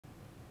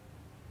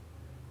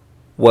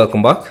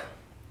Welcome back.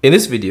 In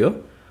this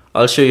video,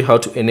 I'll show you how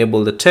to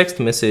enable the text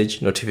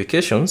message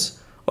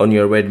notifications on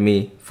your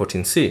Redmi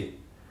 14C.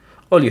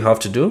 All you have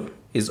to do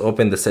is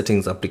open the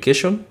settings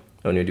application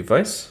on your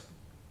device.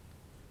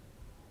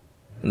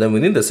 And then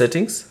within the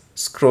settings,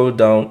 scroll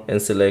down and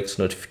select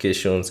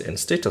notifications and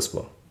status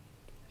bar.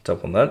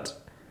 Tap on that.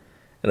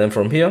 And then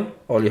from here,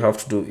 all you have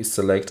to do is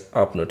select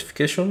app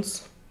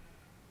notifications.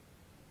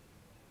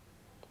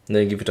 And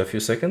then give it a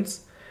few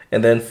seconds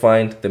and then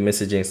find the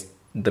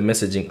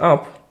messaging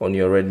app on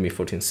your Redmi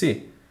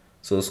 14C.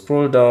 So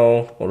scroll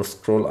down or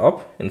scroll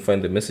up and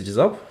find the messages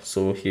app.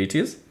 So here it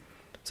is.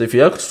 So if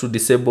you like to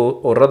disable,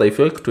 or rather if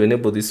you like to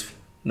enable these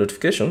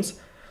notifications,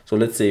 so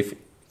let's say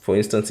for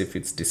instance if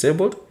it's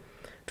disabled,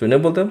 to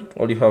enable them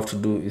all you have to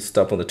do is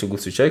tap on the toggle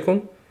switch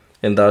icon,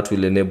 and that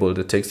will enable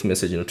the text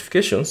message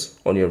notifications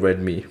on your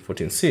Redmi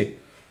 14C.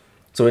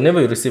 So whenever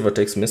you receive a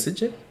text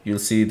message, you'll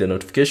see the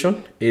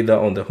notification either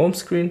on the home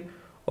screen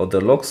or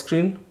the lock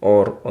screen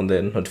or on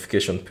the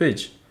notification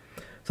page.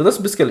 So that's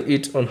basically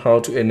it on how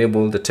to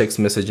enable the text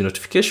message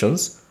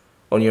notifications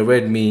on your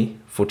Redmi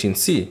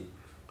 14C.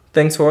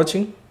 Thanks for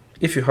watching.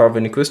 If you have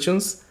any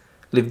questions,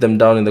 leave them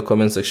down in the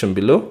comment section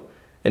below.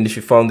 And if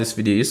you found this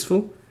video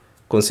useful,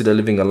 consider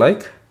leaving a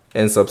like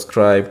and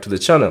subscribe to the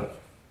channel.